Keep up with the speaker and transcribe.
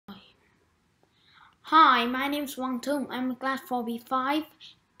Hi, my name is Wang Tung. I'm in class 4B5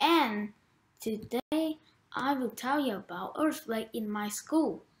 and today I will tell you about earthquake in my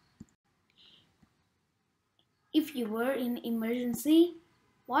school. If you were in emergency,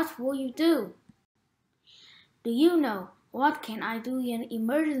 what will you do? Do you know what can I do in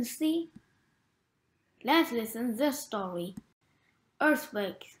emergency? Let's listen to this story.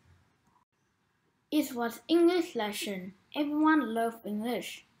 Earthquake. It was English lesson. Everyone loved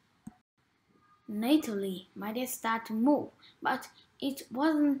English. Naturally, my desk started to move, but it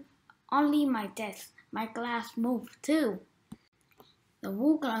wasn't only my desk. My class moved too. The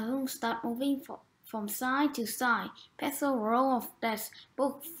whole classroom started moving from side to side. Past a row of desks,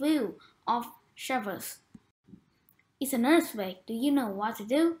 book full of shovels. It's an earthquake. Do you know what to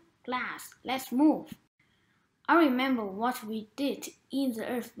do? Class, let's move. I remember what we did in the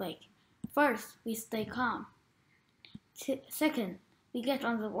earthquake. First, we stay calm. Second, we get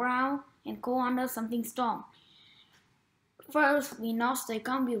on the ground and go under something strong. First, we not stay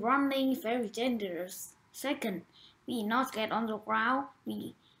calm, we running very dangerous. Second, we not get on the ground,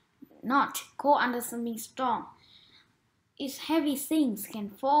 we not go under something strong. It's heavy things can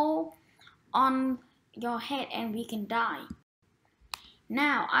fall on your head and we can die.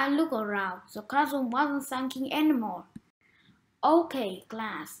 Now I look around, the classroom wasn't sinking anymore. Okay,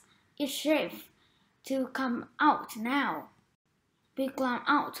 class, it's safe to come out now. We climb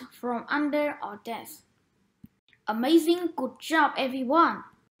out from under our desk. Amazing, good job everyone!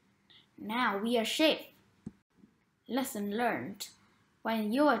 Now we are safe. Lesson learned.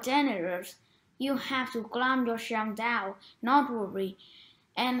 When you are generous, you have to calm yourself down, not worry,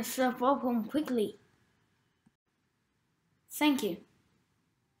 and solve problem quickly. Thank you.